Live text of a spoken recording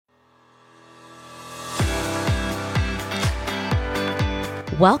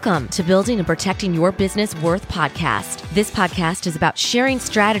Welcome to Building and Protecting Your Business Worth podcast. This podcast is about sharing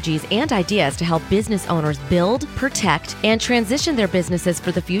strategies and ideas to help business owners build, protect, and transition their businesses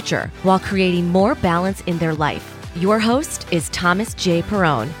for the future while creating more balance in their life. Your host is Thomas J.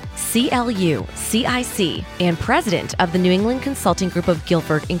 Perrone, CLU, CIC, and president of the New England Consulting Group of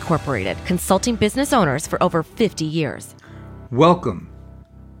Guilford, Incorporated, consulting business owners for over 50 years. Welcome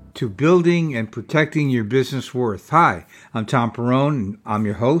to Building and Protecting Your Business Worth. Hi, I'm Tom Perrone, and I'm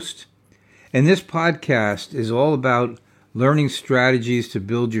your host. And this podcast is all about learning strategies to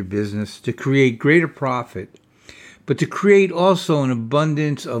build your business, to create greater profit, but to create also an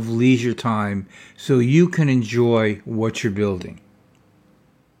abundance of leisure time so you can enjoy what you're building.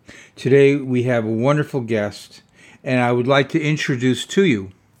 Today we have a wonderful guest, and I would like to introduce to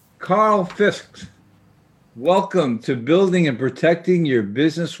you Carl Fisk. Welcome to Building and Protecting Your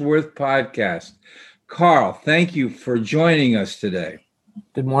Business Worth podcast. Carl, thank you for joining us today.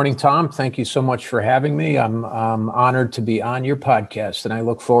 Good morning, Tom. Thank you so much for having me. I'm honored to be on your podcast, and I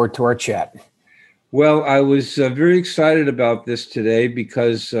look forward to our chat. Well, I was very excited about this today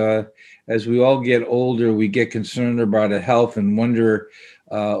because as we all get older, we get concerned about our health and wonder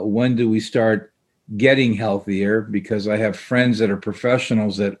when do we start getting healthier, because I have friends that are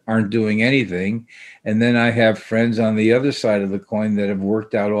professionals that aren't doing anything. And then I have friends on the other side of the coin that have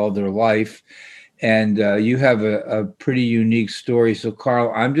worked out all their life. And you have a pretty unique story. So,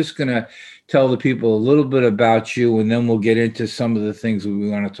 Carl, I'm just going to tell the people a little bit about you, and then we'll get into some of the things that we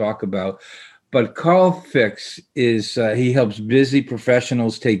want to talk about. But Carl Fisk is, he helps busy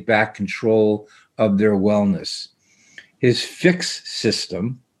professionals take back control of their wellness. His Fix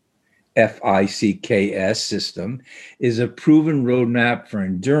system, FICKS system, is a proven roadmap for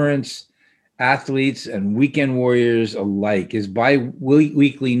endurance, athletes, and weekend warriors alike. His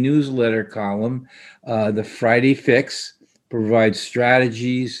bi-weekly newsletter column, The Friday Fix, provides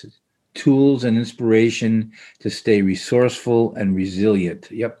strategies, tools, and inspiration to stay resourceful and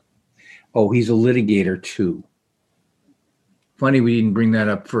resilient. Yep. Oh, he's a litigator too. Funny we didn't bring that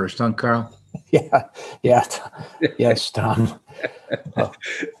up first, huh, Carl? Yeah. Yes, Tom. Oh.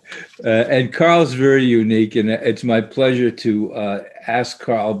 And Carl's very unique, and it's my pleasure to ask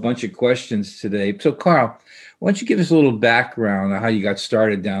Carl a bunch of questions today. So, Carl, why don't you give us a little background on how you got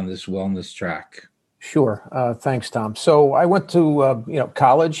started down this wellness track? Sure. Thanks, Tom. So I went to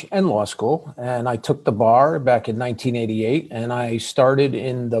college and law school, and I took the bar back in 1988, and I started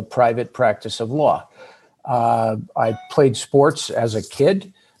in the private practice of law. I played sports as a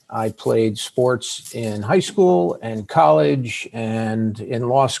kid. I played sports in high school and college, and in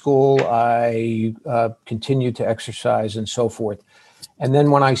law school, I continued to exercise and so forth. And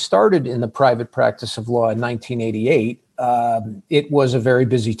then when I started in the private practice of law in 1988, it was a very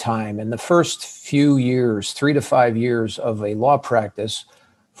busy time. And the first few years, 3 to 5 years of a law practice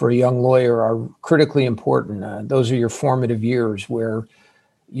for a young lawyer are critically important. Those are your formative years where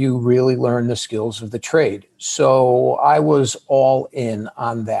you really learn the skills of the trade. So I was all in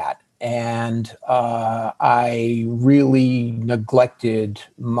on that. And I really neglected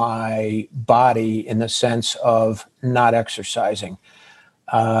my body in the sense of not exercising.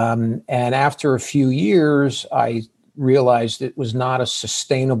 And after a few years, I realized it was not a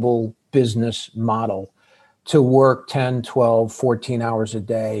sustainable business model to work 10, 12, 14 hours a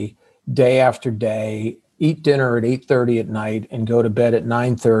day after day, eat dinner at 8:30 at night, and go to bed at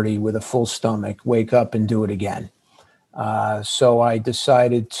 9:30 with a full stomach, wake up and do it again. So I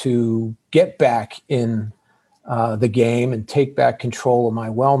decided to get back in the game and take back control of my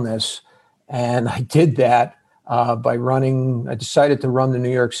wellness. And I did that I decided to run the New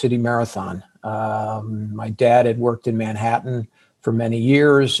York City Marathon. My dad had worked in Manhattan for many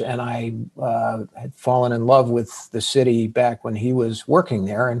years, and I had fallen in love with the city back when he was working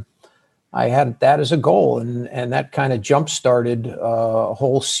there. And I had that as a goal, and that kind of jump-started a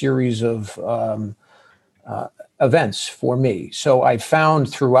whole series of events for me. So I found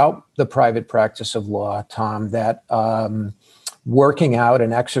throughout the private practice of law, Tom, that working out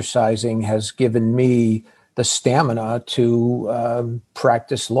and exercising has given me the stamina to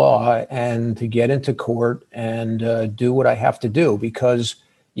practice law and to get into court and do what I have to do, because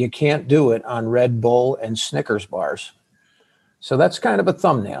you can't do it on Red Bull and Snickers bars. So that's kind of a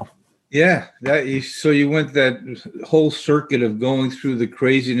thumbnail. Yeah, so you went that whole circuit of going through the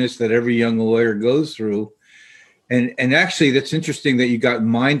craziness that every young lawyer goes through. And actually, that's interesting that you got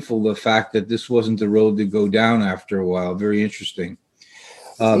mindful of the fact that this wasn't the road to go down after a while. Very interesting.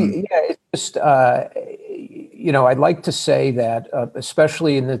 It's just, I'd like to say that,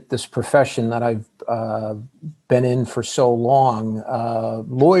 especially in this profession that I've been in for so long,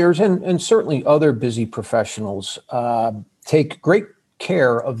 lawyers and certainly other busy professionals take great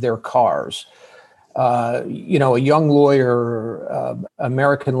care of their cars. A young lawyer,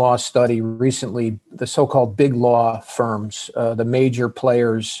 American law study recently, the so-called big law firms, the major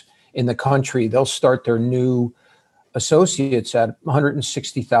players in the country, they'll start their new associates at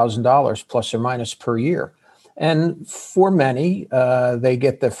 $160,000 plus or minus per year. And for many, they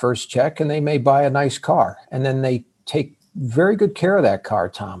get their first check and they may buy a nice car. And then they take very good care of that car,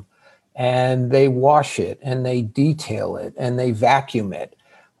 Tom. And they wash it and they detail it and they vacuum it.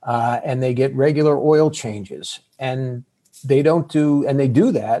 And they get regular oil changes. And they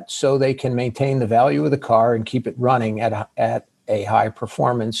do that so they can maintain the value of the car and keep it running at a high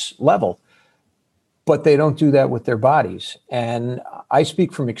performance level. But they don't do that with their bodies. And I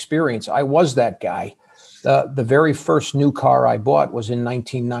speak from experience. I was that guy. The very first new car I bought was in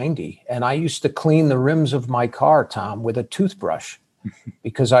 1990. And I used to clean the rims of my car, Tom, with a toothbrush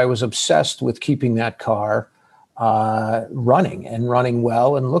because I was obsessed with keeping that car running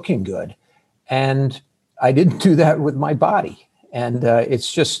well and looking good. And I didn't do that with my body. And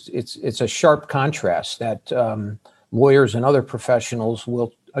it's a sharp contrast that lawyers and other professionals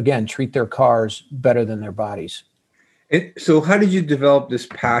will, again, treat their cars better than their bodies. So how did you develop this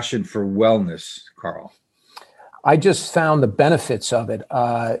passion for wellness, Carl? I just found the benefits of it.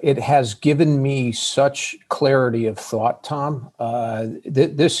 It has given me such clarity of thought, Tom.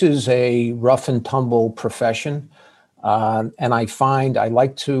 This is a rough and tumble profession. And I find I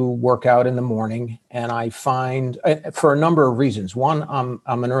like to work out in the morning, and I find for a number of reasons. One,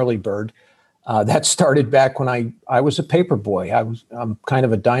 I'm an early bird. That started back when I was a paper boy. I'm kind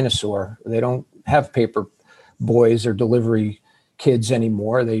of a dinosaur. They don't have paper boys or delivery kids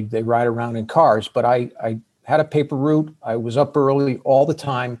anymore. They ride around in cars. But I had a paper route. I was up early all the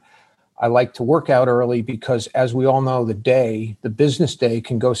time. I like to work out early because, as we all know, the business day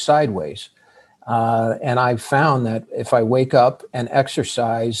can go sideways. And I've found that if I wake up and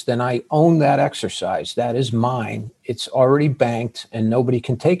exercise, then I own that exercise. That is mine. It's already banked and nobody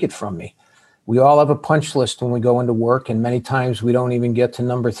can take it from me. We all have a punch list when we go into work, and many times we don't even get to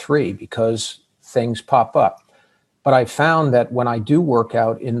number 3 because things pop up. But I found that when I do work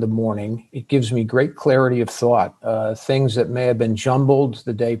out in the morning, it gives me great clarity of thought. Things that may have been jumbled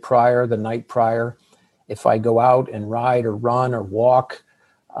the day prior, the night prior, if I go out and ride or run or walk,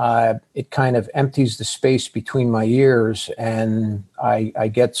 it kind of empties the space between my ears, and I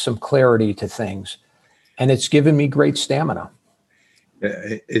get some clarity to things. And it's given me great stamina.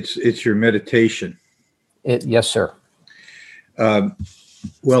 It's your meditation. Yes, sir.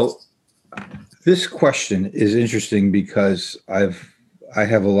 Well, this question is interesting because I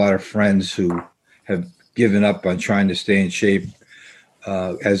have a lot of friends who have given up on trying to stay in shape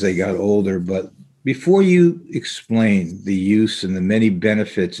as they got older. But before you explain the use and the many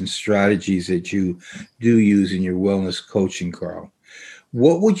benefits and strategies that you do use in your wellness coaching, Carl,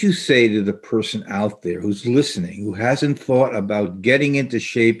 what would you say to the person out there who's listening, who hasn't thought about getting into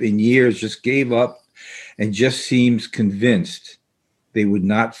shape in years, just gave up and just seems convinced they would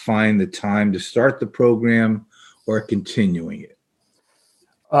not find the time to start the program or continuing it?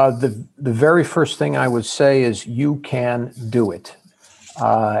 The very first thing I would say is you can do it.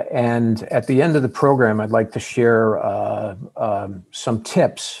 And at the end of the program, I'd like to share some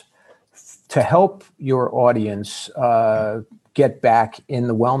tips to help your audience get back in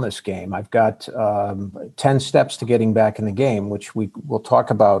the wellness game. I've got 10 steps to getting back in the game, which we will talk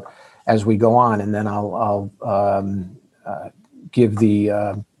about as we go on, and then I'll give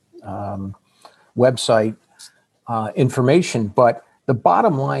the website information. But the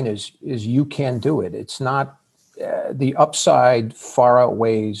bottom line is you can do it. It's not the upside far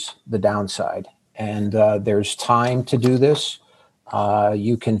outweighs the downside, and there's time to do this.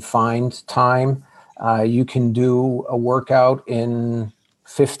 You can find time. You can do a workout in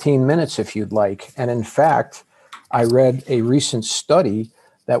 15 minutes if you'd like. And in fact, I read a recent study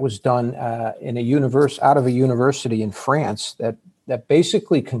that was done out of a university in France that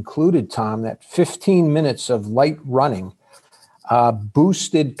basically concluded, Tom, that 15 minutes of light running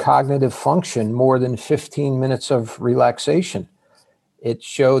boosted cognitive function more than 15 minutes of relaxation. It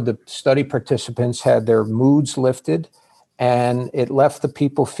showed the study participants had their moods lifted, and it left the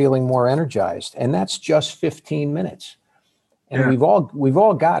people feeling more energized. And that's just 15 minutes. And we've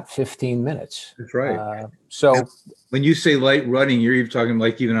all got 15 minutes. That's right. So now, when you say light running, you're even talking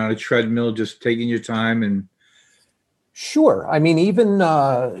like even on a treadmill, just taking your time and. Sure. I mean, even,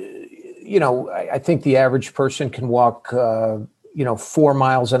 I think the average person can walk, 4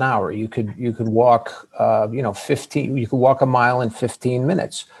 miles an hour. You could walk, 15, you could walk a mile in 15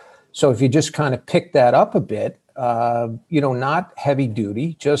 minutes. So if you just kind of pick that up a bit, not heavy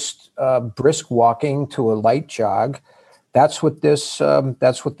duty, just brisk walking to a light jog, that's what this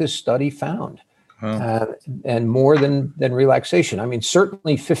study found. And more than relaxation. I mean,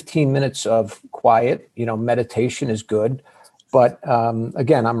 certainly 15 minutes of quiet, meditation is good. But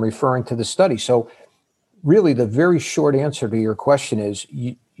again, I'm referring to the study. So really, the very short answer to your question is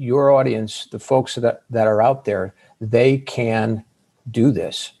your audience, the folks that are out there, they can do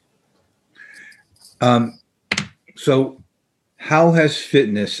this. So how has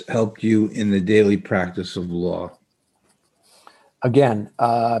fitness helped you in the daily practice of law? Again,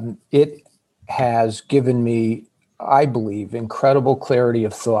 it has given me, I believe, incredible clarity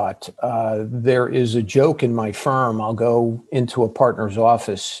of thought. There is a joke in my firm. I'll go into a partner's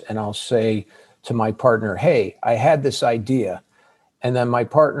office and I'll say to my partner, "Hey, I had this idea." And then my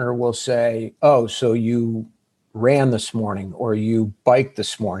partner will say, "Oh, so you ran this morning, or you biked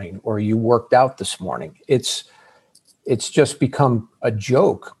this morning, or you worked out this morning." It's just become a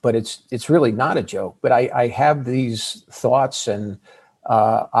joke, but it's really not a joke. But I have these thoughts, and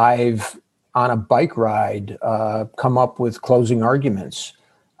I've, on a bike ride, come up with closing arguments.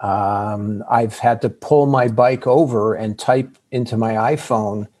 I've had to pull my bike over and type into my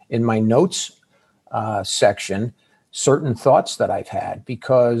iPhone in my notes section certain thoughts that I've had,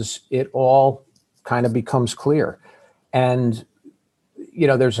 because it all kind of becomes clear. And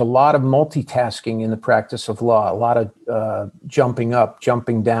there's a lot of multitasking in the practice of law, a lot of jumping up,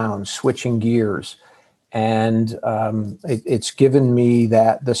 jumping down, switching gears. And it's given me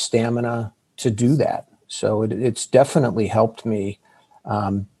the stamina to do that. So it's definitely helped me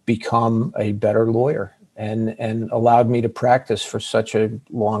become a better lawyer and allowed me to practice for such a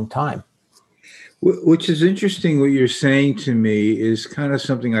long time. Which is interesting. What you're saying to me is kind of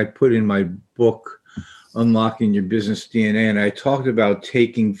something I put in my book, Unlocking Your Business DNA. And I talked about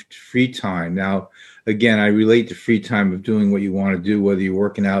taking free time. Now, again, I relate to free time of doing what you want to do, whether you're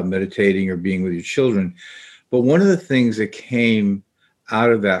working out, meditating, or being with your children. But one of the things that came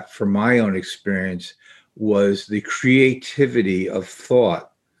out of that, from my own experience, was the creativity of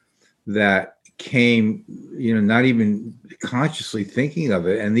thought that came, not even consciously thinking of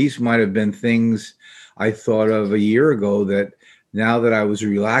it. And these might have been things I thought of a year ago that, now that I was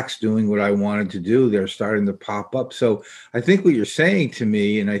relaxed doing what I wanted to do, they're starting to pop up. So I think what you're saying to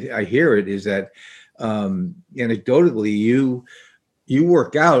me, and I hear it, is that anecdotally, you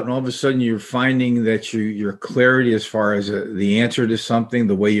work out, and all of a sudden you're finding that your clarity as far as the answer to something,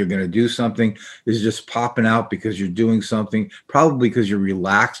 the way you're going to do something, is just popping out because you're doing something, probably because you're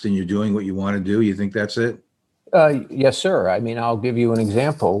relaxed and you're doing what you want to do. You think that's it? Yes, sir. I mean, I'll give you an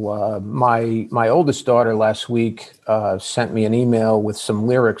example. My oldest daughter last week sent me an email with some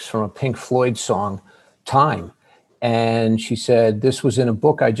lyrics from a Pink Floyd song, "Time." And she said, "This was in a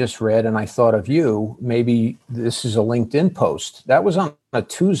book I just read, and I thought of you. Maybe this is a LinkedIn post." That was on a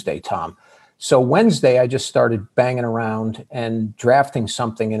Tuesday, Tom. So Wednesday, I just started banging around and drafting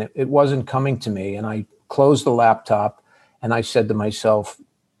something, and it wasn't coming to me. And I closed the laptop, and I said to myself,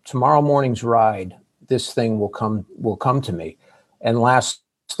 tomorrow morning's ride, this thing will come to me. And last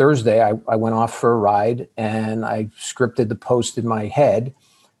Thursday, I went off for a ride, and I scripted the post in my head,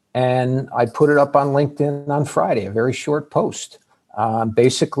 and I put it up on LinkedIn on Friday, a very short post,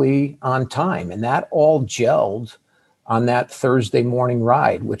 basically on time. And that all gelled on that Thursday morning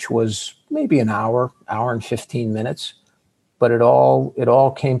ride, which was maybe an hour and 15 minutes, but it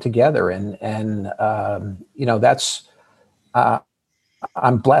all came together. And that's,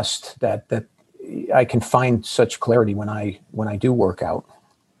 I'm blessed that I can find such clarity when I do work out.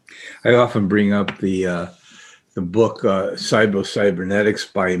 I often bring up the book Cybernetics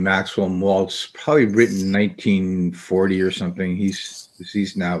by Maxwell Maltz, probably written in 1940 or something. He's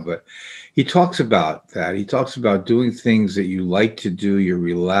deceased now, but he talks about that. He talks about doing things that you like to do. You're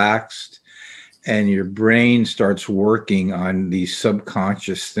relaxed, and your brain starts working on these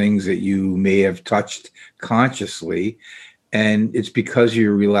subconscious things that you may have touched consciously. And it's because of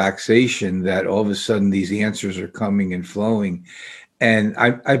your relaxation that all of a sudden these answers are coming and flowing. And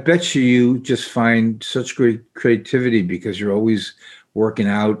I bet you just find such great creativity because you're always working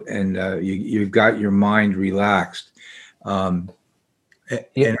out, and you've got your mind relaxed.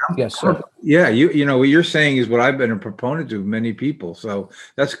 Yes, sir. Yeah, you know what you're saying is what I've been a proponent of many people. So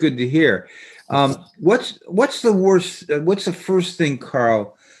that's good to hear. What's the first thing,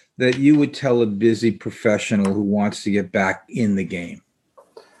 Carl, that you would tell a busy professional who wants to get back in the game?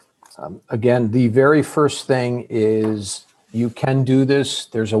 Again, the very first thing is you can do this.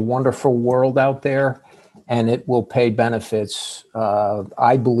 There's a wonderful world out there, and it will pay benefits,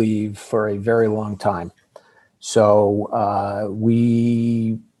 I believe, for a very long time. So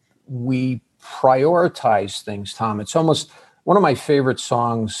we prioritize things, Tom. It's almost one of my favorite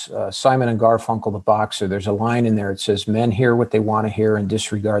songs, Simon and Garfunkel, the boxer, there's a line in there. It says, "Men hear what they want to hear and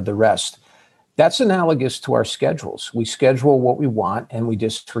disregard the rest." That's analogous to our schedules. We schedule what we want and we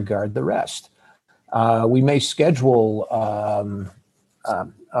disregard the rest. We may schedule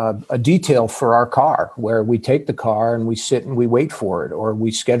a detail for our car where we take the car and we sit and we wait for it, or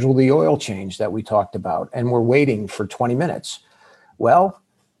we schedule the oil change that we talked about and we're waiting for 20 minutes. Well,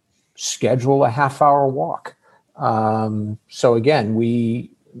 schedule a half-hour walk. So again,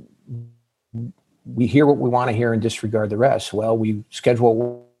 we hear what we want to hear and disregard the rest. Well, we schedule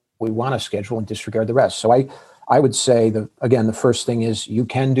what we want to schedule and disregard the rest. So I would say the first thing is you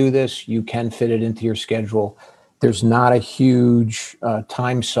can do this. You can fit it into your schedule. There's not a huge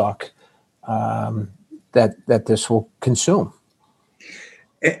time suck that this will consume.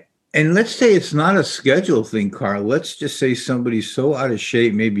 And let's say it's not a schedule thing, Carl. Let's just say somebody's so out of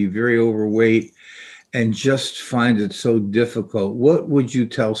shape, maybe very overweight, and just finds it so difficult. What would you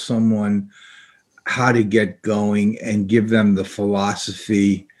tell someone how to get going and give them the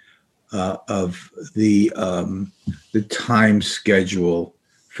philosophy of the time schedule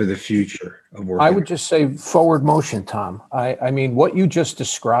for the future of work? I would just say forward motion, Tom. I mean, what you just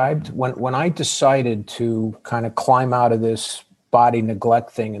described, when I decided to kind of climb out of this body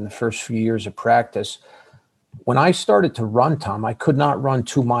neglect thing in the first few years of practice, when I started to run, Tom, I could not run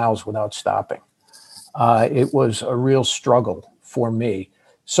 2 miles without stopping. It was a real struggle for me.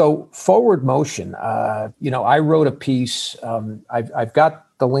 So forward motion, I wrote a piece. I've got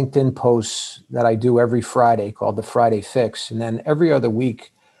the LinkedIn posts that I do every Friday called the Friday Fix. And then every other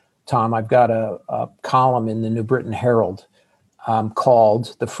week, Tom, I've got a column in the New Britain Herald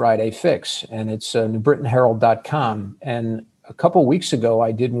called the Friday Fix. And it's newbritainherald.com. And a couple of weeks ago,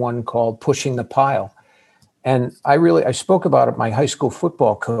 I did one called Pushing the Pile. And I spoke about it. My high school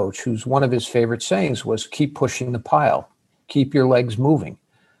football coach, who's one of his favorite sayings was keep pushing the pile, keep your legs moving.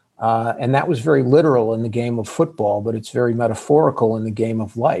 And that was very literal in the game of football, but it's very metaphorical in the game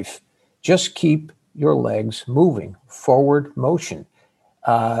of life. Just keep your legs moving, forward motion.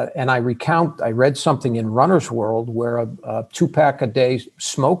 And I read something in Runner's World where a 2-pack a day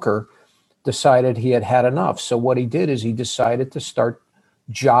smoker decided he had had enough. So what he did is he decided to start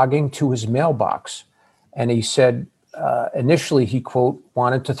jogging to his mailbox. And he said, initially he, quote,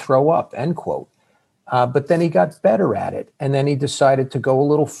 wanted to throw up, end quote. But then he got better at it. And then he decided to go a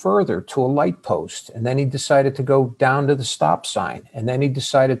little further to a light post. And then he decided to go down to the stop sign. And then he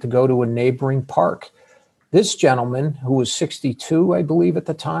decided to go to a neighboring park. This gentleman, who was 62, I believe at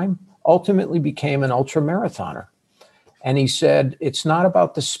the time, ultimately became an ultra marathoner. And he said, it's not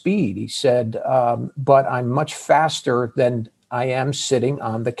about the speed. He said, but I'm much faster than I am sitting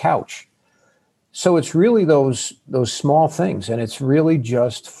on the couch. So it's really those small things, and it's really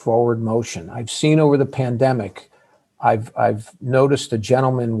just forward motion. I've seen over the pandemic, I've noticed a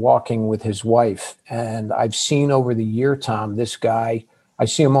gentleman walking with his wife, and I've seen over the year, Tom, this guy, I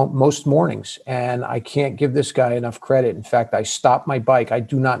see him most mornings, and I can't give this guy enough credit. In fact, I stopped my bike. I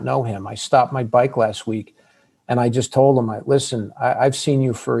do not know him. I stopped my bike last week, and I just told him, listen, I've seen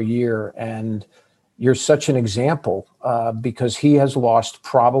you for a year, and you're such an example because he has lost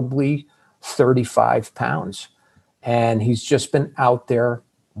probably 35 pounds. And he's just been out there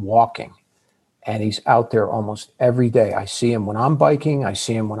walking. And he's out there almost every day. I see him when I'm biking. I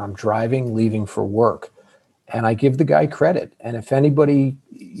see him when I'm driving, leaving for work. And I give the guy credit. And if anybody,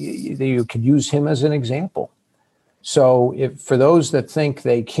 you could use him as an example. So for those that think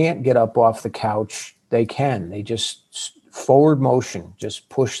they can't get up off the couch, they can. They just forward motion, just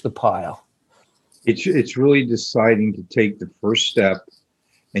push the pile. It's really deciding to take the first step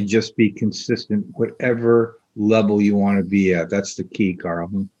and just be consistent, whatever level you want to be at. That's the key,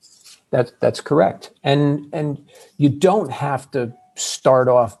 Carl. That's correct. And you don't have to start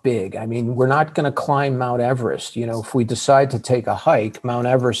off big. I mean, we're not going to climb Mount Everest. If we decide to take a hike, Mount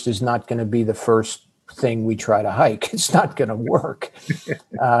Everest is not going to be the first thing we try to hike. It's not going to work.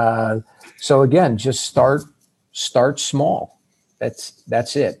 So again, just start small.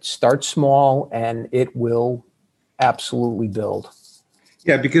 That's it. Start small, and it will absolutely build.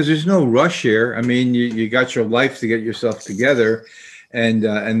 Yeah, because there's no rush here. I mean, you got your life to get yourself together, and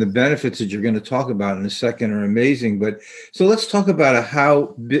the benefits that you're going to talk about in a second are amazing. But so let's talk about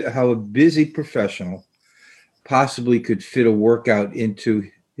how a busy professional possibly could fit a workout into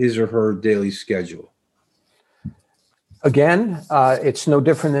his or her daily schedule. Again, it's no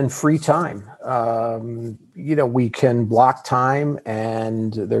different than free time. We can block time,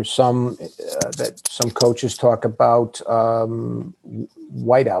 and there's some that some coaches talk about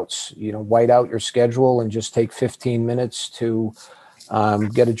whiteouts. White out your schedule and just take 15 minutes to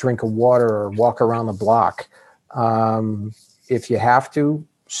get a drink of water or walk around the block. if you have to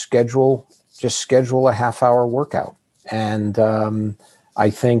just schedule a half-hour workout. And I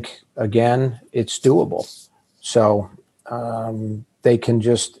think, again, it's doable. So they can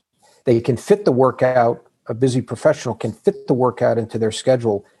fit the workout. A busy professional can fit the workout into their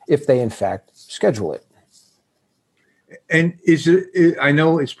schedule if they, in fact, schedule it. And I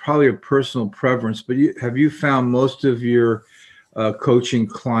know it's probably a personal preference, but have you found most of your coaching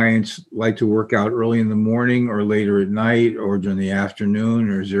clients like to work out early in the morning or later at night or during the afternoon?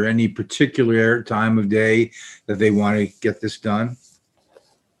 Or is there any particular time of day that they want to get this done?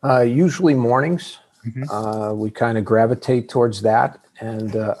 Usually mornings. Mm-hmm. We kind of gravitate towards that.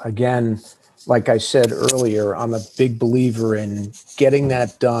 And again, like I said earlier, I'm a big believer in getting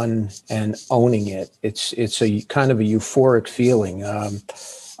that done and owning it. It's a kind of a euphoric feeling.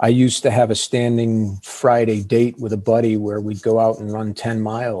 I used to have a standing Friday date with a buddy where we'd go out and run 10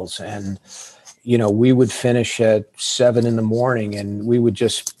 miles. And, we would finish at 7 a.m. and we would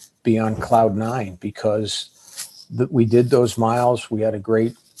just be on cloud 9 because we did those miles. We had a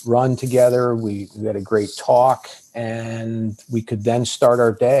great run together. We had a great talk, and we could then start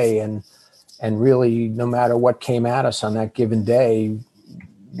our day. And really, no matter what came at us on that given day,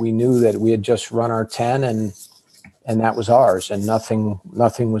 we knew that we had just run our 10 and that was ours, and nothing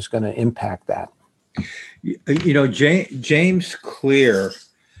was going to impact that. James Clear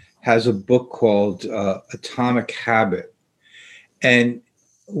has a book called Atomic Habit. And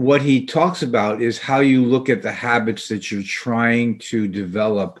what he talks about is how you look at the habits that you're trying to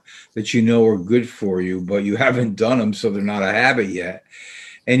develop that are good for you, but you haven't done them, so they're not a habit yet.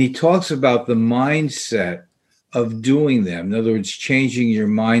 And he talks about the mindset of doing them. In other words, changing your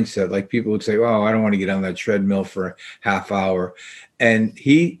mindset. Like people would say, "Oh, I don't want to get on that treadmill for a half hour." And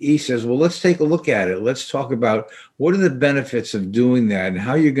he says, well, let's take a look at it. Let's talk about what are the benefits of doing that and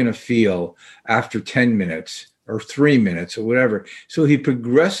how you're going to feel after 10 minutes or 3 minutes or whatever. So he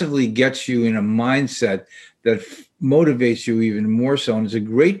progressively gets you in a mindset that motivates you even more so. And it's a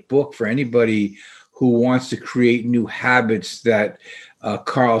great book for anybody who wants to create new habits that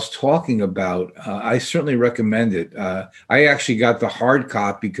Carl's talking about. I certainly recommend it. I actually got the hard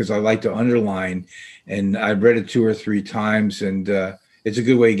copy because I like to underline, and I've read it 2 or 3 times, and it's a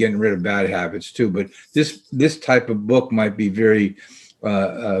good way of getting rid of bad habits too. But this type of book might be very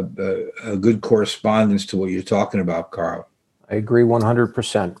a good correspondence to what you're talking about, Carl. I agree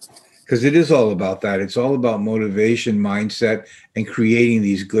 100%. Because it is all about that. It's all about motivation, mindset, and creating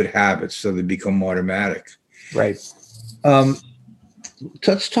these good habits so they become automatic. Right.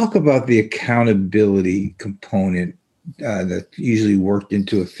 Let's talk about the accountability component that usually worked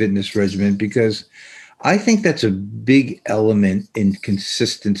into a fitness regimen, because I think that's a big element in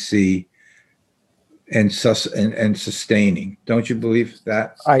consistency and sustaining. Don't you believe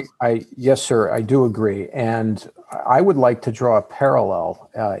that? Yes, sir. I do agree. And I would like to draw a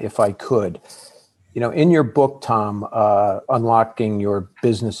parallel, if I could. In your book, Tom, Unlocking Your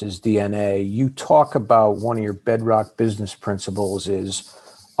Business's DNA, you talk about one of your bedrock business principles is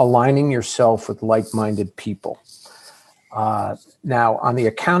aligning yourself with like-minded people. Now, on the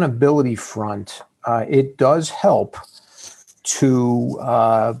accountability front, it does help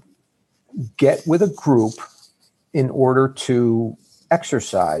to get with a group in order to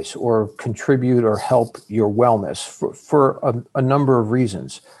exercise or contribute or help your wellness for a number of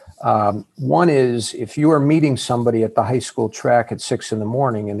reasons. One is, if you are meeting somebody at the high school track at 6 a.m.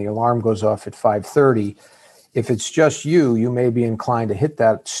 and the alarm goes off at 5:30, if it's just you may be inclined to hit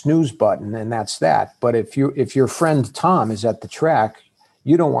that snooze button, and that's that. But if your friend Tom is at the track,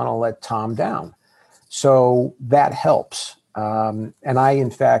 you don't want to let Tom down. So that helps. And I, in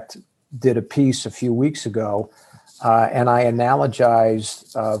fact, did a piece a few weeks ago, and I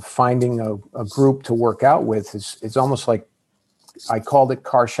analogized finding a group to work out with. It's almost like, I called it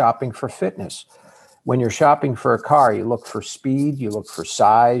car shopping for fitness. When you're shopping for a car, you look for speed, you look for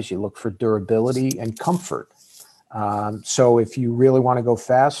size, you look for durability and comfort. So if you really want to go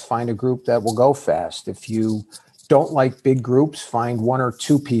fast, find a group that will go fast. If you don't like big groups, find 1 or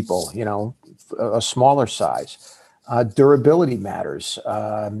 2 people, a smaller size. Durability matters.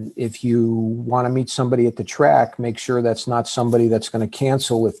 If you want to meet somebody at the track, make sure that's not somebody that's going to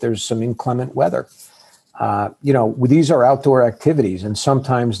cancel if there's some inclement weather. These are outdoor activities, and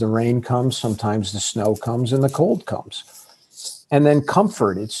sometimes the rain comes, sometimes the snow comes, and the cold comes. And then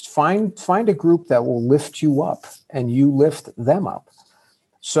comfort, it's find a group that will lift you up and you lift them up.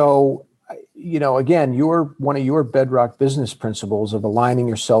 So, again, one of your bedrock business principles of aligning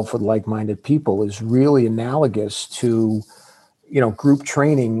yourself with like-minded people is really analogous to, group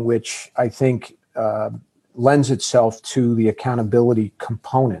training, which I think lends itself to the accountability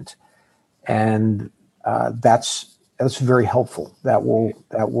component. And that's that's very helpful. That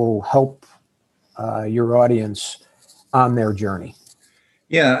will help your audience on their journey.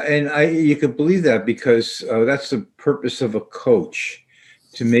 Yeah, and you could believe that because that's the purpose of a coach,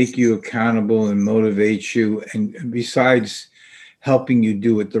 to make you accountable and motivate you, and besides helping you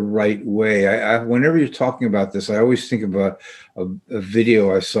do it the right way. Whenever you're talking about this, I always think about a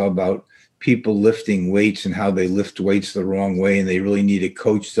video I saw about people lifting weights and how they lift weights the wrong way, and they really need a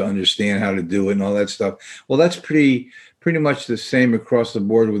coach to understand how to do it and all that stuff. Well, that's pretty much the same across the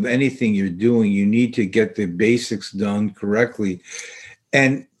board with anything you're doing. You need to get the basics done correctly.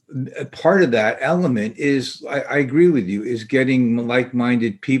 And part of that element is, I agree with you, is getting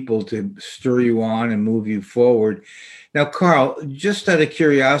like-minded people to stir you on and move you forward. Now, Carl, just out of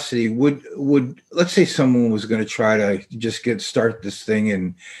curiosity, would let's say someone was going to try to just start this thing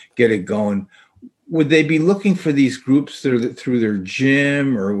and get it going, would they be looking for these groups through their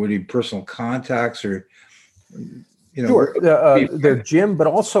gym, or would it be personal contacts, or Sure, their gym, but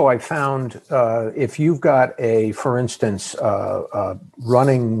also I found if you've got for instance, a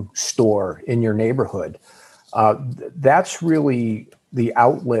running store in your neighborhood, that's really the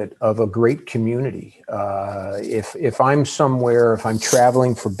outlet of a great community. If I'm somewhere, if I'm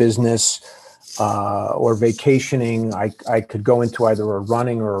traveling for business or vacationing, I could go into either a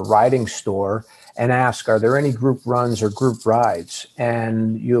running or a riding store and ask, are there any group runs or group rides?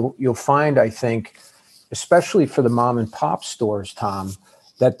 And you'll find, I think, especially for the mom and pop stores, Tom,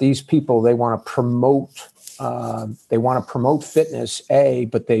 that these people, they want to promote fitness,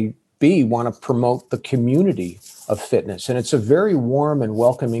 but they want to promote the community of fitness. And it's a very warm and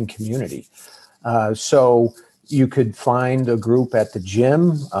welcoming community. So you could find a group at the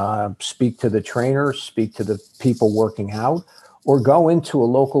gym, speak to the trainers, speak to the people working out, or go into a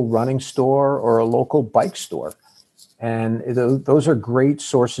local running store or a local bike store. And those are great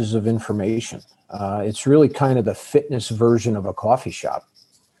sources of information. It's really kind of the fitness version of a coffee shop.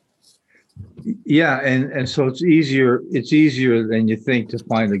 Yeah, and so it's easier than you think to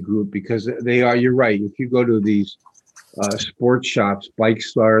find a group, because you're right. If you go to these sports shops, bike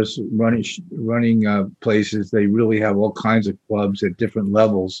stores, running places, they really have all kinds of clubs at different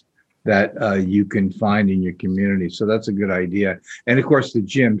levels that you can find in your community. So that's a good idea. And of course, the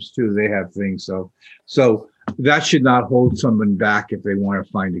gyms too, they have things. So that should not hold someone back if they want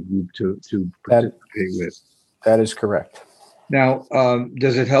to find a group to participate with. That is correct. Now,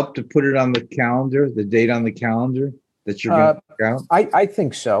 does it help to put it on the calendar, the date on the calendar that you're going to work out? I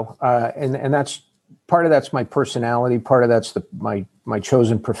think so. And that's part of that's my personality. Part of that's my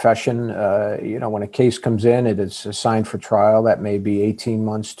chosen profession. When a case comes in, it is assigned for trial. That may be 18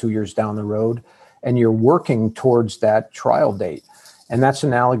 months, 2 years down the road, and you're working towards that trial date. And that's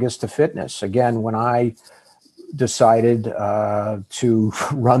analogous to fitness. Again, when I decided to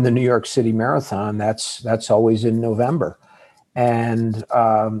run the New York City Marathon, that's always in November. And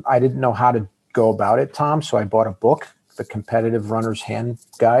I didn't know how to go about it, Tom. So I bought a book, The Competitive Runner's Hand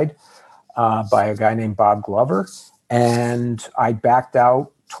Guide, by a guy named Bob Glover. And I backed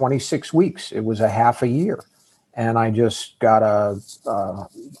out 26 weeks. It was a half a year. And I just got a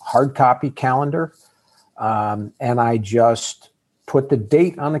hard copy calendar. And I just put the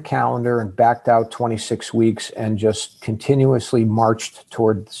date on the calendar and backed out 26 weeks and just continuously marched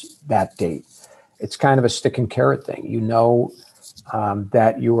towards that date. It's kind of a stick and carrot thing.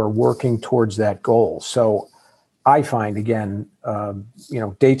 That you are working towards that goal. So I find, again,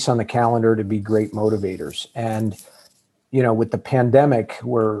 dates on the calendar to be great motivators. And, with the pandemic,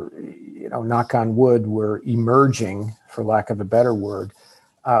 we're, knock on wood, we're emerging, for lack of a better word.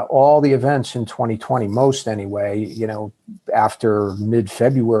 All the events in 2020, most anyway, after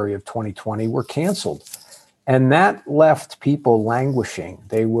mid-February of 2020 were canceled. And that left people languishing.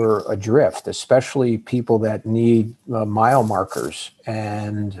 They were adrift, especially people that need mile markers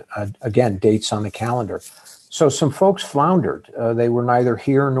and, again, dates on the calendar. So some folks floundered. They were neither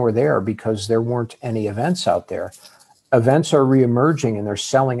here nor there because there weren't any events out there. Events are reemerging and they're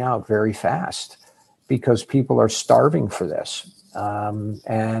selling out very fast because people are starving for this.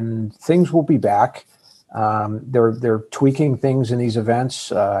 And things will be back. They're tweaking things in these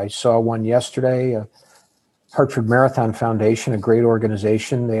events. I saw one yesterday, Hartford Marathon Foundation, a great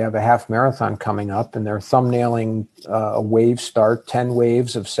organization. They have a half marathon coming up and they're thumbnailing a wave start, 10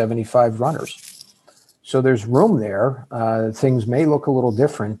 waves of 75 runners. So there's room there. Things may look a little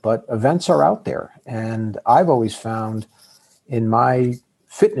different, but events are out there. And I've always found in my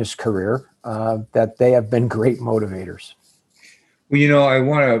fitness career that they have been great motivators. Well, I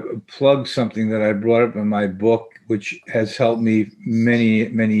want to plug something that I brought up in my book, which has helped me many,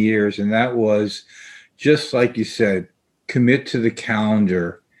 many years. And that was, just like you said, commit to the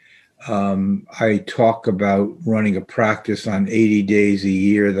calendar. I talk about running a practice on 80 days a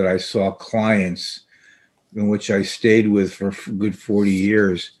year that I saw clients, in which I stayed with for a good 40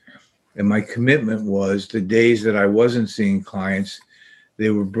 years. And my commitment was the days that I wasn't seeing clients, they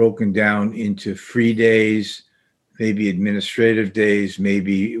were broken down into free days, maybe administrative days,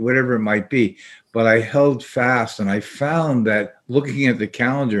 maybe whatever it might be. But I held fast, and I found that looking at the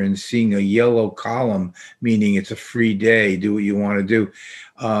calendar and seeing a yellow column, meaning it's a free day, do what you want to do,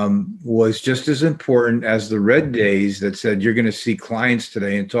 was just as important as the red days that said you're going to see clients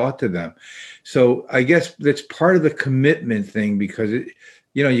today and talk to them. So I guess that's part of the commitment thing, because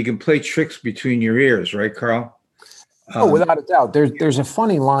you can play tricks between your ears, right, Carl? Without a doubt. There's a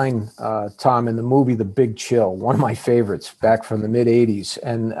funny line, Tom, in the movie The Big Chill, one of my favorites back from the mid 80s.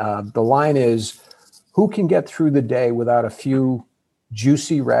 And the line is, who can get through the day without a few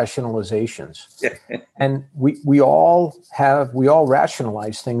juicy rationalizations? And we all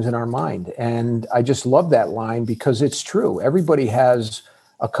rationalize things in our mind. And I just love that line because it's true. Everybody has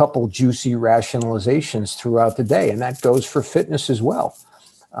a couple juicy rationalizations throughout the day, and that goes for fitness as well.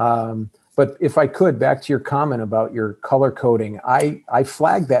 But if I could, back to your comment about your color coding, I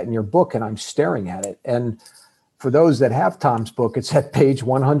flagged that in your book, and I'm staring at it. And for those that have Tom's book, it's at page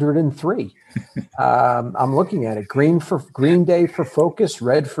 103. I'm looking at it. Green day for focus,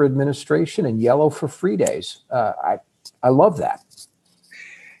 red for administration, and yellow for free days. I love that.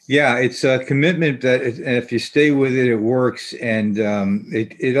 Yeah, it's a commitment that if you stay with it, it works. And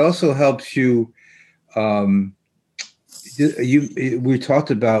it also helps you. We talked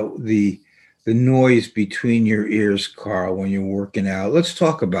about the noise between your ears, Carl, when you're working out. Let's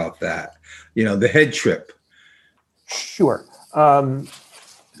talk about that. The head trip. Sure.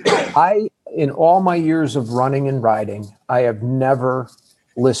 In all my years of running and riding, I have never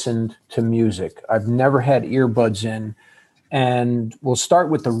listened to music. I've never had earbuds in. And we'll start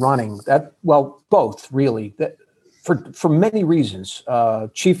with the running. Both really. For many reasons,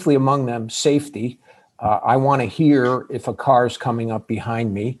 chiefly among them safety. I want to hear if a car's coming up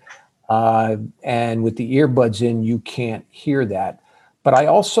behind me. And with the earbuds in, you can't hear that. But I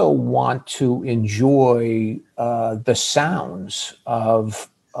also want to enjoy the sounds of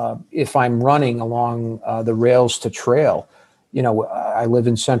if I'm running along the rails to trail. I live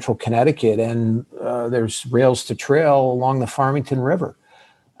in central Connecticut, and there's rails to trail along the Farmington River.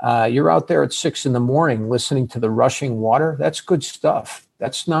 You're out there at 6 a.m. listening to the rushing water. That's good stuff.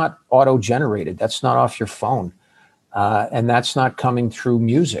 That's not auto-generated. That's not off your phone. And that's not coming through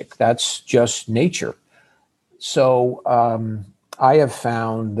music. That's just nature. So I have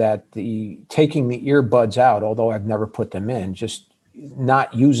found that taking the earbuds out, although I've never put them in, just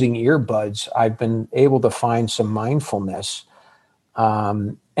not using earbuds, I've been able to find some mindfulness.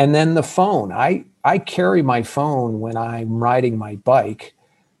 And then the phone. I carry my phone when I'm riding my bike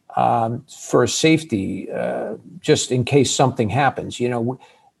for safety, just in case something happens.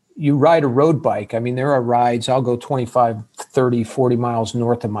 You ride a road bike. I mean, there are rides, I'll go 25, 30, 40 miles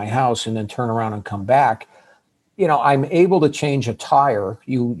north of my house and then turn around and come back. I'm able to change a tire.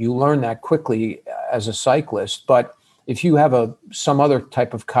 You learn that quickly as a cyclist. But if you have some other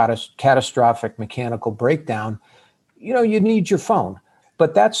type of catastrophic mechanical breakdown, you need your phone.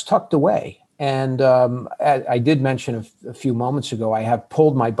 But that's tucked away. And I did mention a few moments ago, I have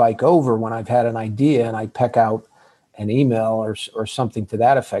pulled my bike over when I've had an idea and I peck out an email or something to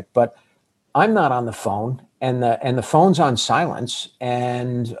that effect. But I'm not on the phone, and the phone's on silence.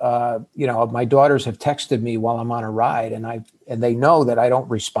 And my daughters have texted me while I'm on a ride, and they know that I don't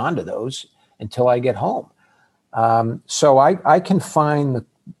respond to those until I get home. So I can find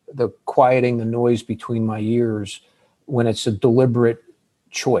the quieting the noise between my ears when it's a deliberate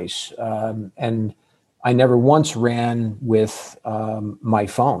choice. And I never once ran with my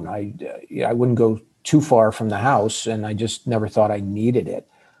phone. I wouldn't go too far from the house, and I just never thought I needed it.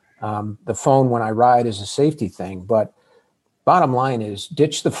 The phone when I ride is a safety thing, but bottom line is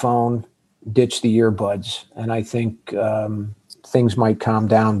ditch the phone, ditch the earbuds. And I think things might calm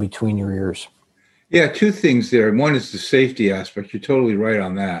down between your ears. Yeah, two things there. One is the safety aspect. You're totally right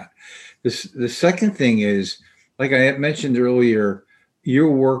on that. The second thing is, like I mentioned earlier,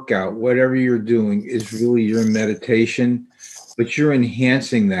 your workout, whatever you're doing, is really your meditation, but you're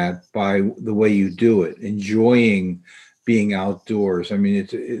enhancing that by the way you do it, enjoying being outdoors. I mean,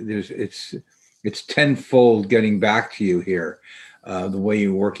 it's tenfold getting back to you here, the way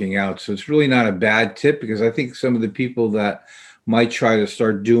you're working out. So it's really not a bad tip, because I think some of the people that might try to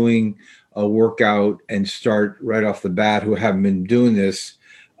start doing a workout and start right off the bat who haven't been doing this,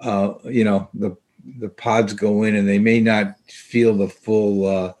 the pods go in and they may not feel the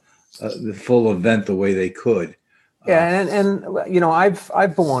full event the way they could. Yeah, and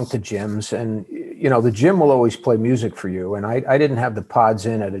I've belonged to gyms, and the gym will always play music for you. And I didn't have the pods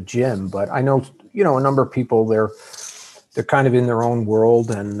in at a gym, but I know a number of people, they're kind of in their own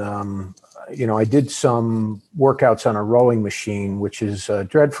world. And I did some workouts on a rowing machine, which is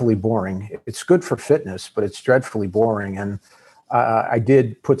dreadfully boring. It's good for fitness, but it's dreadfully boring. And I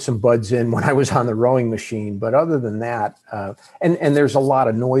did put some buds in when I was on the rowing machine, but other than that, and there's a lot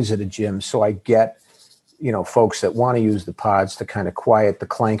of noise at a gym, so I get folks that want to use the pods to kind of quiet the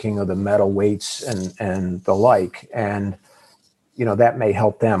clanking of the metal weights and the like. And, that may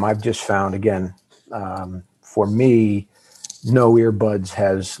help them. I've just found, again, for me, no earbuds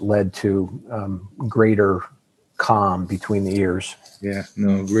has led to greater calm between the ears. Yeah,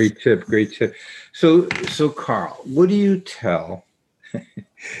 no, great tip. So Carl, what do you tell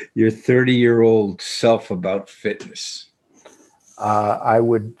your 30-year-old self about fitness? I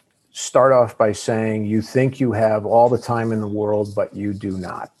would start off by saying you think you have all the time in the world, but you do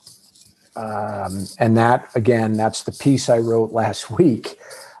not. And that, again, that's the piece I wrote last week,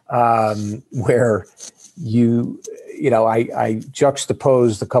 where I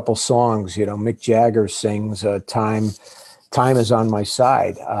juxtaposed a couple songs. Mick Jagger sings Time is on my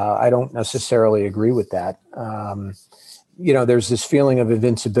side. I don't necessarily agree with that. There's this feeling of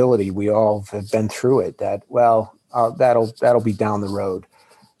invincibility. We all have been through it, that, that'll be down the road.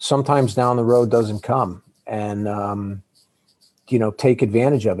 Sometimes down the road doesn't come, and, take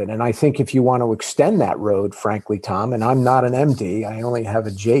advantage of it. And I think if you want to extend that road, frankly, Tom, and I'm not an MD, I only have a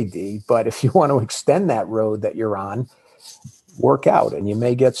JD, but if you want to extend that road that you're on, work out, and you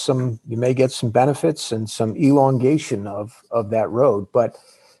may get some benefits and some elongation of that road. But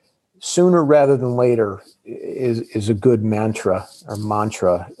sooner rather than later is a good mantra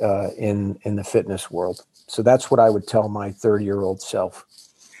in the fitness world. So that's what I would tell my 30-year-old self.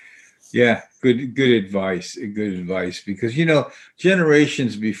 Yeah, good advice. Good advice, because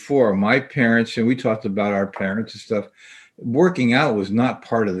generations before, my parents, and we talked about our parents and stuff, working out was not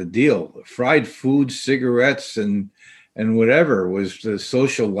part of the deal. Fried food, cigarettes, and whatever was the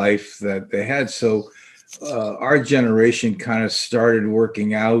social life that they had. So our generation kind of started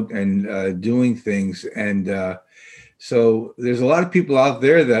working out and doing things. And so there's a lot of people out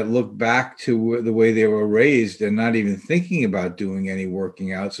there that look back to the way they were raised and not even thinking about doing any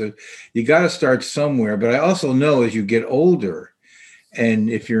working out. So you got to start somewhere. But I also know as you get older, and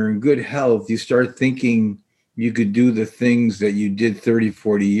if you're in good health, you start thinking you could do the things that you did 30,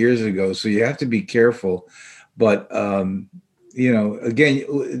 40 years ago. So you have to be careful. But, again,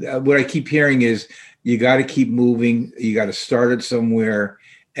 what I keep hearing is you got to keep moving. You got to start it somewhere,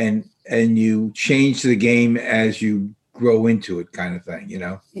 and you change the game as you grow into it, kind of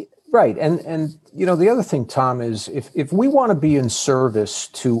thing, Right. And the other thing, Tom, is if we want to be in service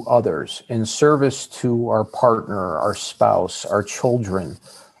to others, in service to our partner, our spouse, our children,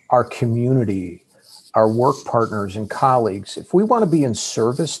 our community, our work partners and colleagues, if we want to be in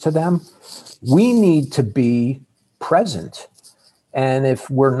service to them, we need to be present. And if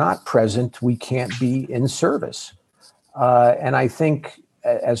we're not present, we can't be in service. And I think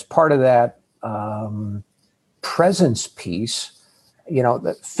as part of that presence piece,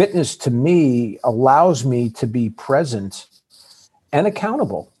 that fitness to me allows me to be present and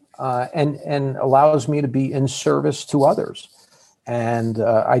accountable, and allows me to be in service to others. And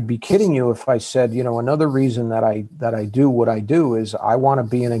I'd be kidding you if I said, another reason that I do what I do is I want to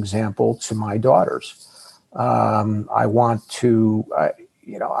be an example to my daughters. I want to,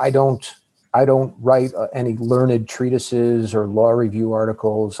 I don't write any learned treatises or law review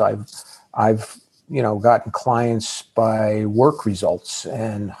articles. I've gotten clients by work results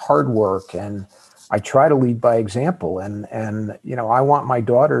and hard work, and I try to lead by example. And I want my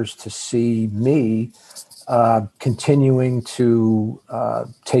daughters to see me continuing to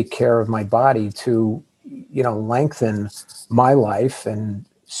take care of my body, to lengthen my life, and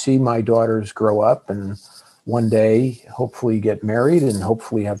see my daughters grow up and one day hopefully get married and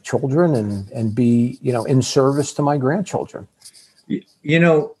hopefully have children and be in service to my grandchildren.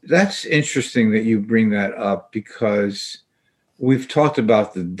 That's interesting that you bring that up, because we've talked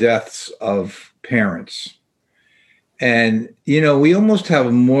about the deaths of parents. And, we almost have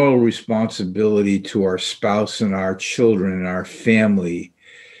a moral responsibility to our spouse and our children and our family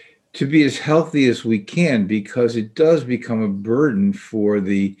to be as healthy as we can, because it does become a burden for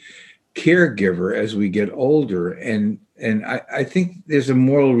the caregiver as we get older. And I think there's a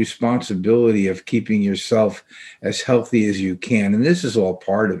moral responsibility of keeping yourself as healthy as you can. And this is all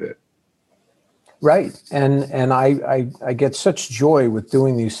part of it. Right. And I get such joy with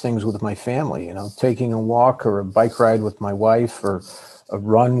doing these things with my family, taking a walk or a bike ride with my wife, or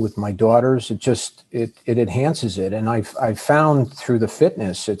run with my daughters. It enhances it. And I've found through the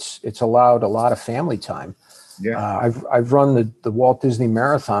fitness, it's allowed a lot of family time. Yeah. I've run the Walt Disney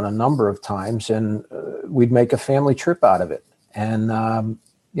Marathon a number of times, and we'd make a family trip out of it. And,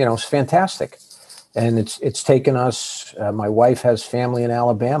 it's fantastic. And it's taken us, my wife has family in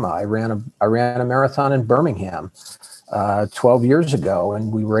Alabama. I ran a marathon in Birmingham 12 years ago,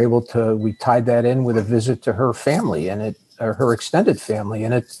 and we tied that in with a visit to her family and her extended family.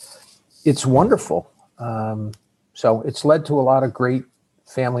 And it's wonderful. So it's led to a lot of great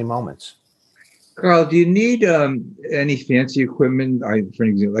family moments. Carl, do you need any fancy equipment, for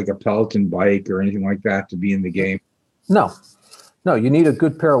example, like a Peloton bike or anything like that to be in the game? No, you need a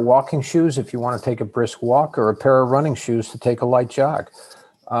good pair of walking shoes if you want to take a brisk walk, or a pair of running shoes to take a light jog.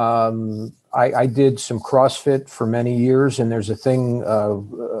 I did some CrossFit for many years, and there's a thing,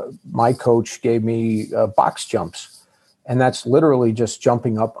 my coach gave me box jumps, and that's literally just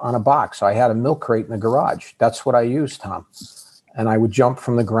jumping up on a box. I had a milk crate in the garage. That's what I used, Tom. And I would jump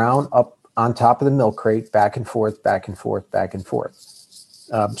from the ground up on top of the milk crate, back and forth, back and forth, back and forth.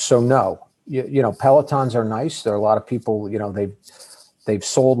 So no. Pelotons are nice. There are a lot of people, they've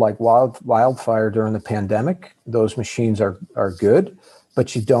sold like wildfire during the pandemic. Those machines are good,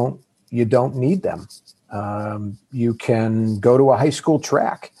 but you don't need them. You can go to a high school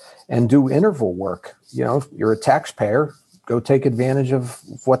track and do interval work. If you're a taxpayer, go take advantage of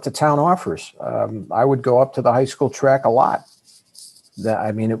what the town offers. I would go up to the high school track a lot.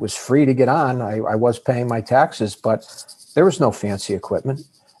 It was free to get on. I was paying my taxes, but there was no fancy equipment.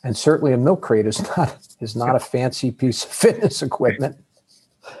 And certainly a milk crate is not a fancy piece of fitness equipment.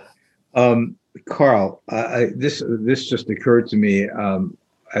 Carl, this just occurred to me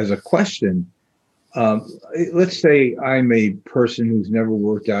as a question. Let's say I'm a person who's never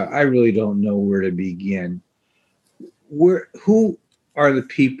worked out. I really don't know where to begin. Who are the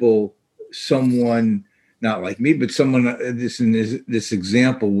people? Someone not like me, but someone this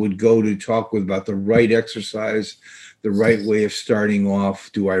example would go to talk with about the right exercise, the right way of starting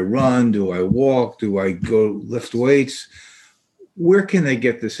off. Do I run? Do I walk? Do I go lift weights? Where can they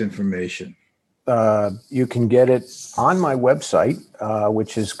get this information? You can get it on my website,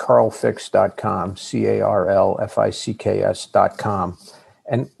 which is carlfix.com, CARLFICKS.com.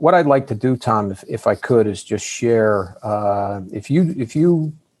 And what I'd like to do, Tom, if I could, is just share, if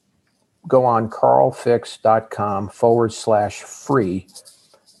you go on carlfix.com/free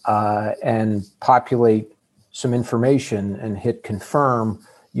and populate some information and hit confirm,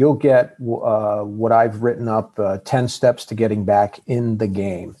 you'll get what I've written up, 10 steps to getting back in the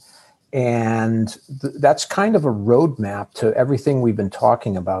game. And that's kind of a roadmap to everything we've been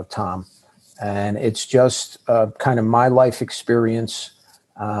talking about, Tom. And it's just kind of my life experience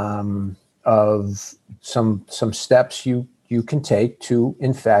of some steps you can take to,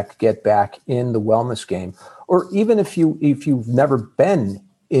 in fact, get back in the wellness game. Or even if you've never been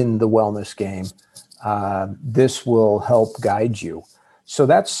in the wellness game, this will help guide you. So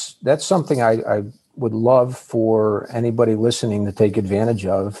that's something I would love for anybody listening to take advantage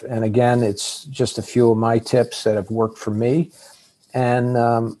of. And again, it's just a few of my tips that have worked for me. And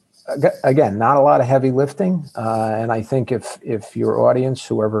again, not a lot of heavy lifting. And I think if your audience,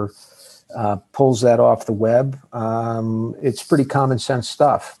 whoever pulls that off the web, it's pretty common sense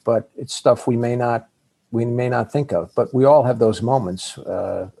stuff, but it's stuff we may not think of. But we all have those moments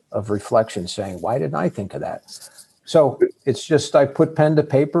of reflection saying, why didn't I think of that? So it's just, I put pen to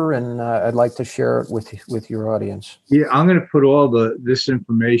paper, and I'd like to share it with your audience. Yeah, I'm going to put all this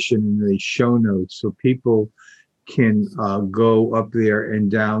information in the show notes so people can go up there and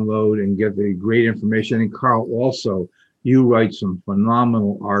download and get the great information. And Carl, also, you write some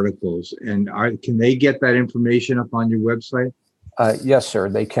phenomenal articles. And can they get that information up on your website? Yes, sir,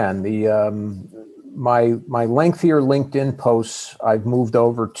 they can. My lengthier LinkedIn posts, I've moved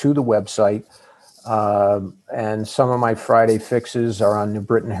over to the website. And some of my Friday fixes are on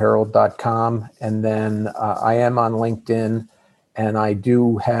newbritonherald.com. And then I am on LinkedIn, and I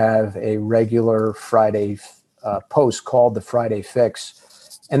do have a regular Friday post called the Friday Fix.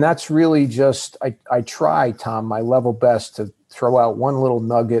 And that's really just, I try, Tom, my level best to throw out one little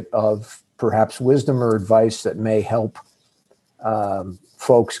nugget of perhaps wisdom or advice that may help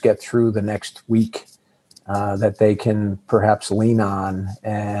folks get through the next week, that they can perhaps lean on.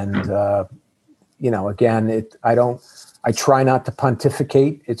 And, again, I try not to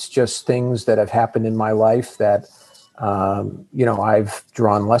pontificate. It's just things that have happened in my life that, I've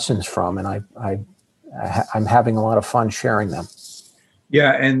drawn lessons from, and I'm having a lot of fun sharing them.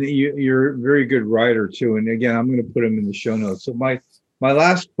 Yeah, and you're a very good writer too. And again, I'm going to put them in the show notes. So my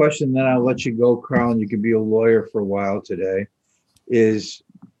last question, then I'll let you go, Carl, and you can be a lawyer for a while today, is,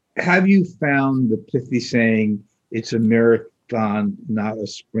 have you found the pithy saying, it's a marathon, not a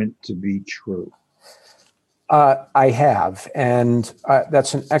sprint, to be true? I have, and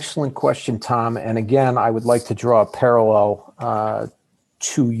that's an excellent question, Tom. And again, I would like to draw a parallel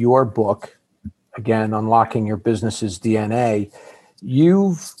to your book, again, Unlocking Your Business's DNA.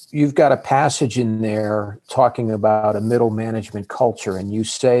 You've got a passage in there talking about a middle management culture, and you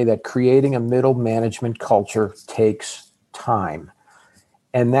say that creating a middle management culture takes time,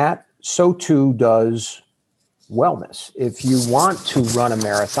 and that so too does wellness. If you want to run a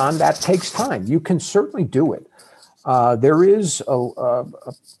marathon, that takes time. You can certainly do it. There is a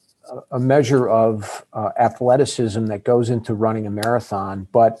measure of athleticism that goes into running a marathon,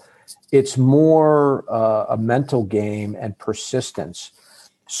 but it's more a mental game and persistence.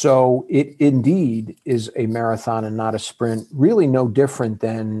 So it indeed is a marathon and not a sprint, really no different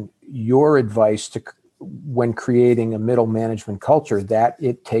than your advice to when creating a middle management culture, that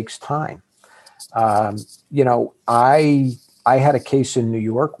it takes time. I had a case in New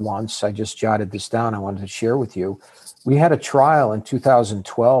York once. I just jotted this down. I wanted to share with you. We had a trial in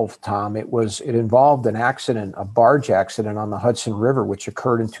 2012, Tom. It involved an accident, a barge accident on the Hudson River, which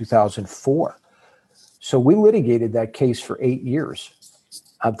occurred in 2004. So we litigated that case for 8 years.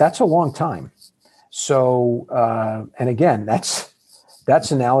 That's a long time. So, and again, that's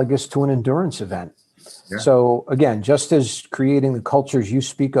analogous to an endurance event. Yeah. So again, just as creating the cultures you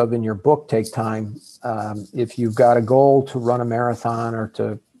speak of in your book take time, if you've got a goal to run a marathon or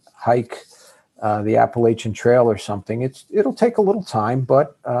to hike the Appalachian Trail or something, it'll take a little time,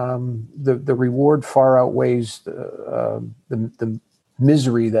 but the reward far outweighs the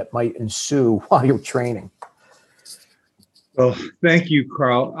misery that might ensue while you're training. Well, thank you,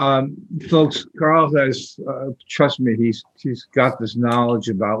 Carl. Folks, Carl has, trust me, he's got this knowledge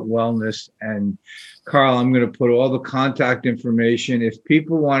about wellness. And Carl, I'm going to put all the contact information. If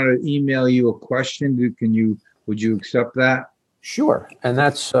people want to email you a question, would you accept that? Sure. And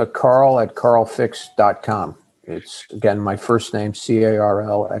that's Carl@carlfix.com. It's, again, my first name,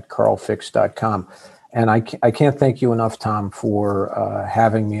 CARL@carlfix.com. And I can't thank you enough, Tom, for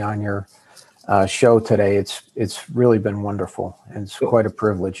having me on your show today. It's really been wonderful, and it's quite a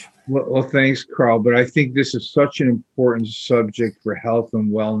privilege. Well, thanks, Carl. But I think this is such an important subject for health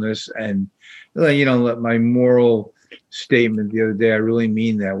and wellness. And my moral statement the other day, I really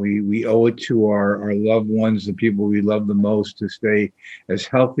mean that. We owe it to our loved ones, the people we love the most, to stay as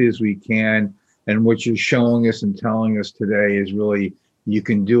healthy as we can. And what you're showing us and telling us today is really, you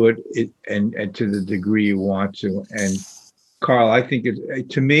can do it and to the degree you want to. And Carl, I think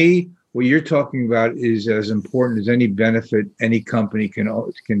to me, what you're talking about is as important as any benefit any company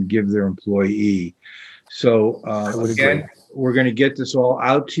can give their employee. So again, we're going to get this all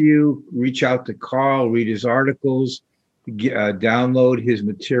out to you. Reach out to Carl, read his articles, download his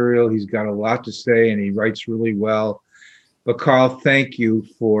material. He's got a lot to say, and he writes really well. But Carl, thank you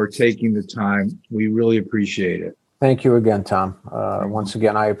for taking the time. We really appreciate it. Thank you again, Tom. Once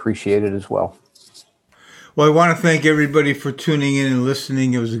again, I appreciate it as well. Well, I want to thank everybody for tuning in and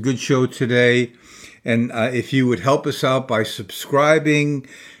listening. It was a good show today. And if you would help us out by subscribing,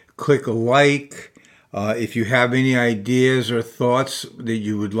 click a like. If you have any ideas or thoughts that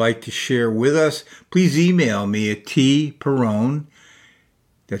you would like to share with us, please email me at tperrone,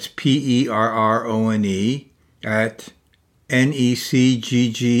 that's PERRONE, at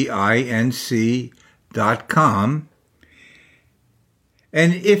necgginc.com.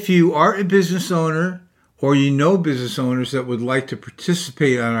 And if you are a business owner, or you know business owners that would like to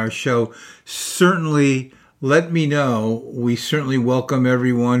participate on our show, certainly let me know. We certainly welcome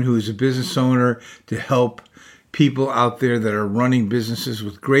everyone who is a business owner to help people out there that are running businesses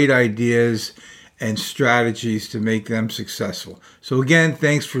with great ideas and strategies to make them successful. So again,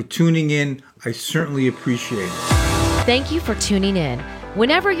 thanks for tuning in. I certainly appreciate it. Thank you for tuning in.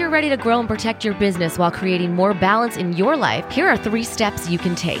 Whenever you're ready to grow and protect your business while creating more balance in your life, here are 3 steps you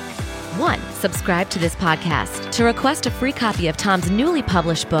can take. 1, subscribe to this podcast. To request a free copy of Tom's newly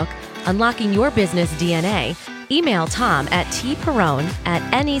published book, Unlocking Your Business DNA, email Tom at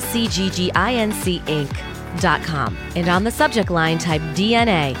tperrone@necgginc.com. And on the subject line, type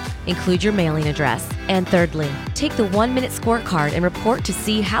DNA. Include your mailing address. And thirdly, take the 1-minute scorecard and report to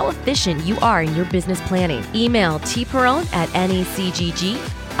see how efficient you are in your business planning. Email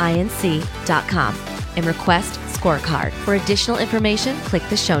tperrone@necgginc.com and request scorecard. For additional information, click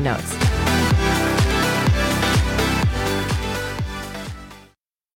the show notes.